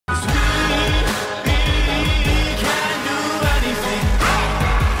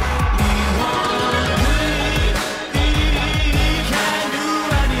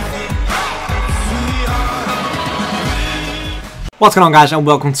What's going on, guys, and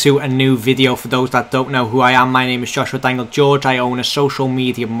welcome to a new video. For those that don't know who I am, my name is Joshua Dangle George. I own a social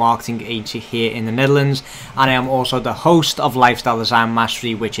media marketing agency here in the Netherlands, and I am also the host of Lifestyle Design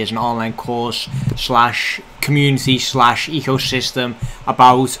Mastery, which is an online course slash community slash ecosystem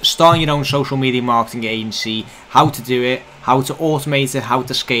about starting your own social media marketing agency, how to do it, how to automate it, how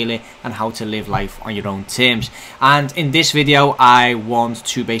to scale it, and how to live life on your own terms. And in this video, I want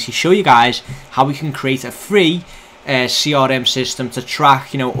to basically show you guys how we can create a free CRM system to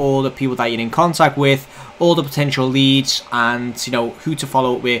track, all the people that you're in contact with, all the potential leads, and who to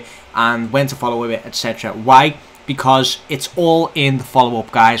follow up with and when to follow up with, etc. Why? Because it's all in the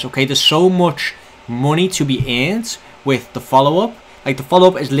follow-up, guys. Okay, there's so much money to be earned with the follow-up. Like, the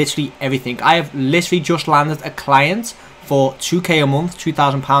follow-up is literally everything. I have literally just landed a client for 2k a month,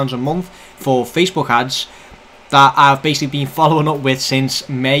 £2,000 a month for Facebook ads that I've basically been following up with since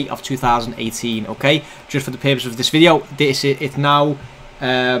May of 2018. Okay, just for the purpose of this video, it's now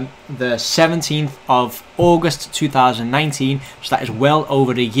the 17th of August 2019, so that is well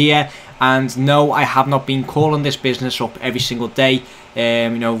over a year. And no, I have not been calling this business up every single day,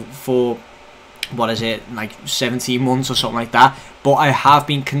 for what is it, like 17 months or something like that, but I have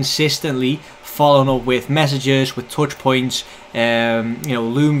been consistently following up with messages, with touch points,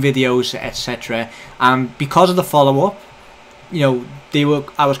 Loom videos, etc. And because of the follow-up,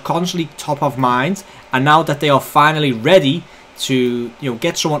 I was constantly top of mind. And now that they are finally ready to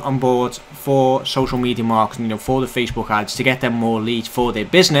get someone on board for social media marketing, for the Facebook ads, to get them more leads for their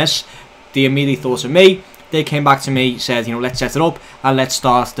business, they immediately thought of me. They came back to me, said, let's set it up and let's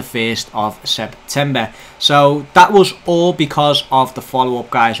start the 1st of September. So that was all because of the follow-up,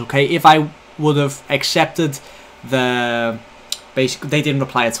 guys. Okay, if I would have accepted they didn't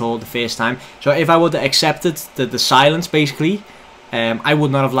reply at all the first time. So if I would have accepted the silence, basically, I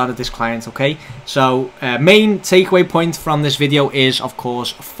would not have landed this client. Okay, so main takeaway point from this video is, of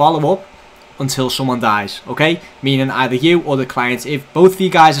course, follow up until someone dies. Okay, meaning either you or the client. If both of you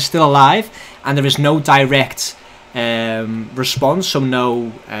guys are still alive and there is no direct response, so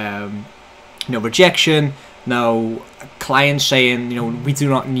no rejection, no client saying we do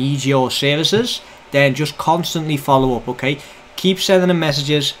not need your services, then just constantly follow up. Okay, keep sending them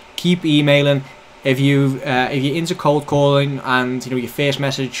messages, keep emailing. If you're into cold calling and your first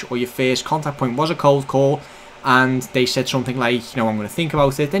message or your first contact point was a cold call and they said something like I'm going to think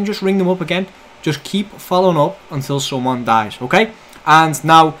about it, then just ring them up again. Just keep following up until someone dies. Okay, and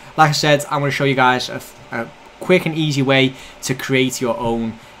now, like I said, I'm going to show you guys a quick and easy way to create your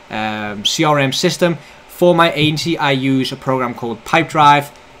own CRM system. For my agency, I use a program called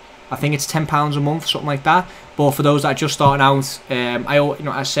Pipedrive. I think it's £10 a month, something like that. But for those that are just starting out,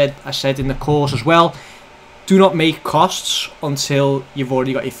 I said in the course as well, do not make costs until you've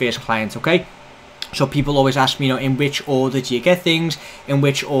already got your first client. Okay, so people always ask me, in which order do you get things, in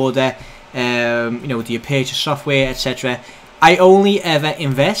which order, do you purchase software, etc. I only ever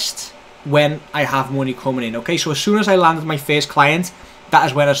invest when I have money coming in. Okay, so as soon as I landed my first client, that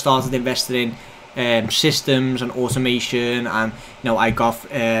is when I started investing in systems and automation. And I got,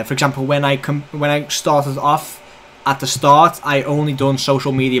 for example, when I started off at the start, I only done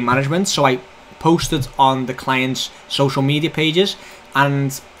social media management, so I posted on the client's social media pages.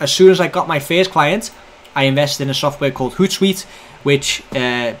 And as soon as I got my first client, I invested in a software called Hootsuite, which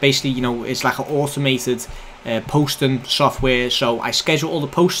basically is like an automated posting software. So I schedule all the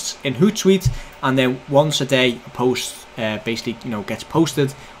posts in Hootsuite, and then once a day a post basically gets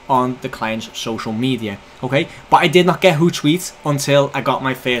posted on the client's social media. Okay, but I did not get Hootsuite until I got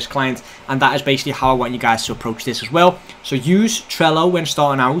my first client, and that is basically how I want you guys to approach this as well. So use Trello when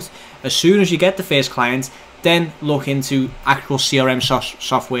starting out. As soon as you get the first client, then look into actual CRM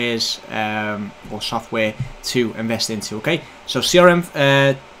softwares or software to invest into. Okay, so CRM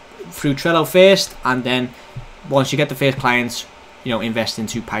through Trello first, and then once you get the first clients, invest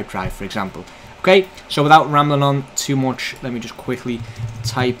into Pipedrive, for example. Okay, so without rambling on too much, let me just quickly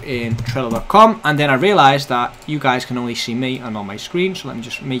type in Trello.com, and then I realized that you guys can only see me and on my screen, so let me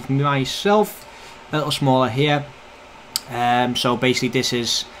just make myself a little smaller here. So basically this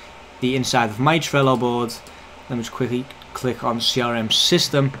is the inside of my Trello board. Let me just quickly click on CRM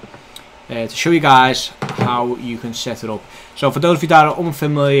system to show you guys how you can set it up. So for those of you that are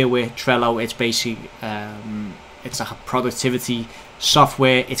unfamiliar with Trello, it's basically it's like a productivity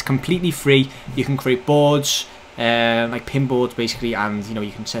software. It's completely free. You can create boards, like pin boards basically, and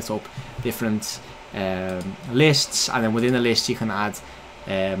you can set up different lists, and then within the list you can add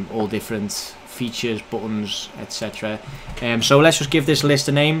all different features, buttons, etc. So let's just give this list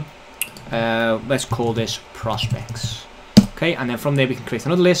a name. Let's call this prospects. Okay, and then from there we can create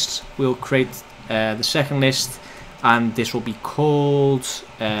another list. We'll create the second list and this will be called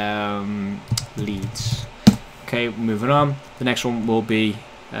leads. Okay, moving on. The next one will be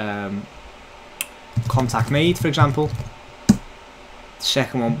contact made, for example. The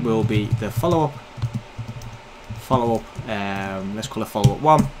second one will be the follow-up. Let's call it follow-up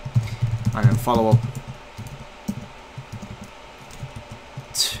 1, and then follow-up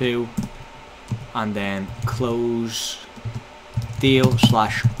 2, and then close deal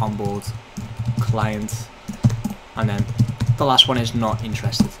 / onboard client, and then the last one is not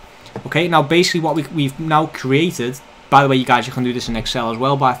interested. Okay, now basically what we've now created, by the way, you guys, you can do this in Excel as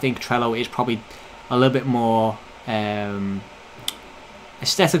well, but I think Trello is probably a little bit more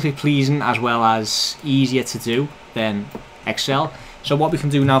aesthetically pleasing as well as easier to do than Excel. So what we can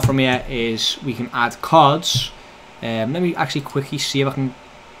do now from here is we can add cards. Let me actually quickly see if I can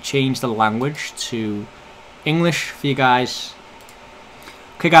change the language to English for you guys.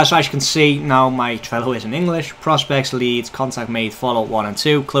 Okay guys, so as you can see now my Trello is in English. Prospects, leads, contact made, follow-up 1 and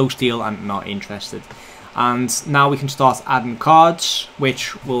 2, close deal and not interested. And now we can start adding cards,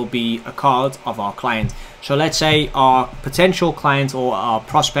 which will be a card of our client. So let's say our potential client or our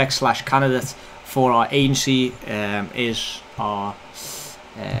prospect / candidate for our agency is our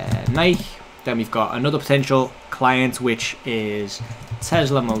Nike. Then we've got another potential client, which is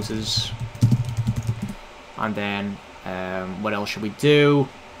Tesla Motors. And then what else should we do?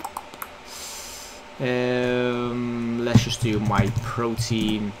 Let's just do my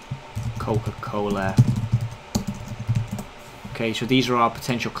protein, Coca-Cola. Okay, so these are our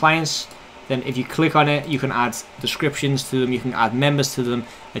potential clients. Then if you click on it, you can add descriptions to them, you can add members to them,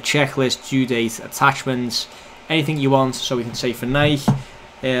 a checklist, due date, attachments, anything you want. So we can say for Nike,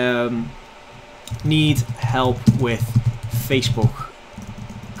 need help with Facebook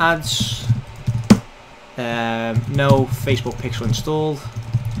ads. No Facebook pixel installed.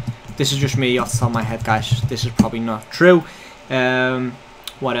 This is just me off the top of my head, guys. This is probably not true.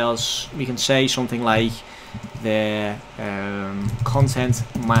 What else? We can say something like the content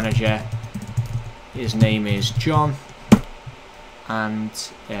manager, his name is John, and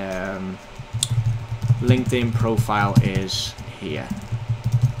LinkedIn profile is here.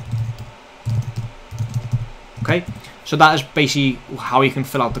 Okay, so that is basically how you can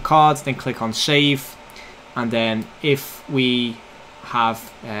fill out the card. Then click on save, and then if we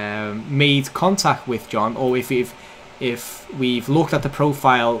have made contact with John, or if we've looked at the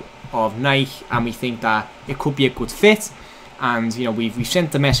profile of Nike and we think that it could be a good fit, and you know we've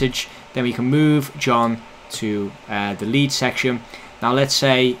sent the message, then we can move John to the lead section. Now let's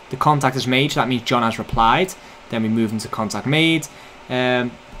say the contact is made, so that means John has replied. Then we move into contact made.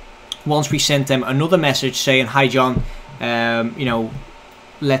 Once we sent them another message saying, hi John, you know,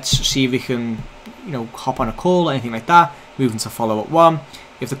 let's see if we can, you know, hop on a call or anything like that. Move into follow-up 1.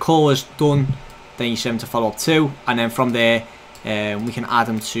 If the call is done, then you send them to follow-up 2, and then from there we can add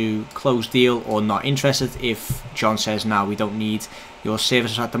them to close deal or not interested if John says no, we don't need your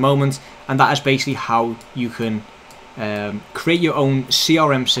services at the moment. And that is basically how you can create your own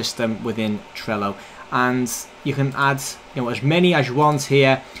CRM system within Trello. And you can add, you know, as many as you want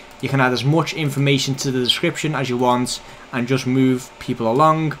here. You can add as much information to the description as you want and just move people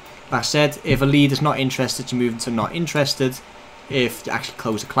along. Like I said, if a lead is not interested, you move into not interested. If you actually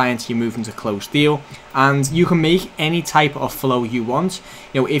close a client, you move into close deal. And you can make any type of flow you want.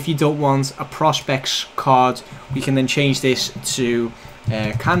 You know, if you don't want a prospects card, we can then change this to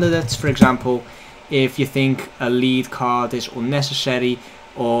candidates, for example. If you think a lead card is unnecessary,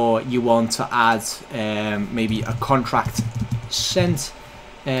 or you want to add maybe a contract sent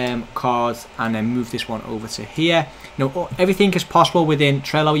card, and then move this one over to here. You know, everything is possible within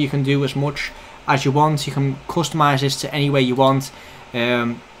Trello. You can do as much as you want. You can customize this to any way you want.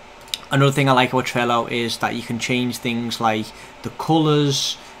 Another thing I like about Trello is that you can change things like the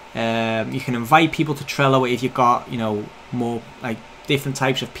colors. You can invite people to Trello if you've got, you know, more like different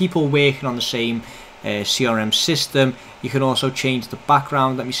types of people working on the same CRM system. You can also change the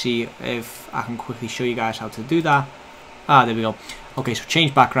background. Let me see if I can quickly show you guys how to do that. Ah, there we go. Okay, so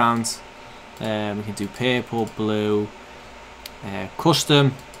change background. We can do purple, blue,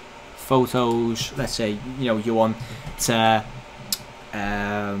 custom photos. Let's say, you know, you want to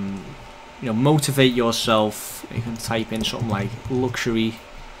you know, motivate yourself. You can type in something like luxury.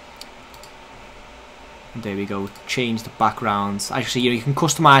 And there we go. Change the background. Actually, you know, you can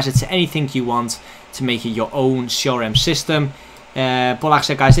customize it to anything you want to make it your own CRM system. But like I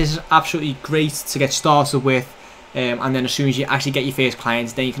said, guys, this is absolutely great to get started with. And then as soon as you actually get your first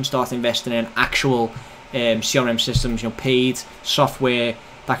clients, then you can start investing in actual CRM systems, you know, paid software,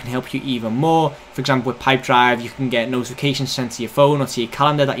 that can help you even more. For example, with Pipedrive, you can get notifications sent to your phone or to your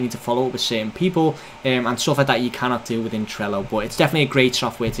calendar that you need to follow up with certain people, and stuff like that you cannot do within Trello. But it's definitely a great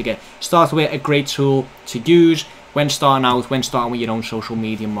software to get started with, a great tool to use when starting out, when starting with your own social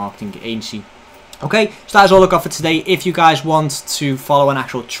media marketing agency. Okay, so that's all I've got for today. If you guys want to follow an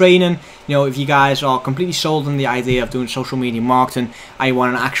actual training, you know, if you guys are completely sold on the idea of doing social media marketing, I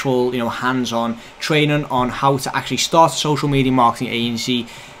want an actual, you know, hands-on training on how to actually start a social media marketing agency,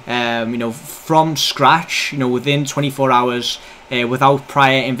 you know, from scratch, you know, within 24 hours, without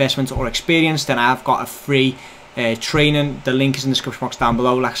prior investment or experience, then I've got a free training. The link is in the description box down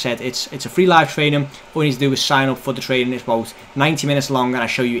below. Like I said, it's a free live training. All you need to do is sign up for the training. It's about 90 minutes long, and I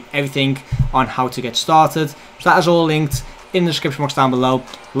show you everything on how to get started. So that is all linked in the description box down below.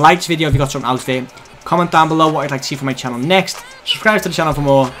 Like this video if you got something out of it. Comment down below what you'd like to see from my channel next. Subscribe to the channel for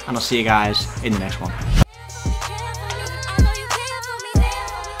more, and I'll see you guys in the next one.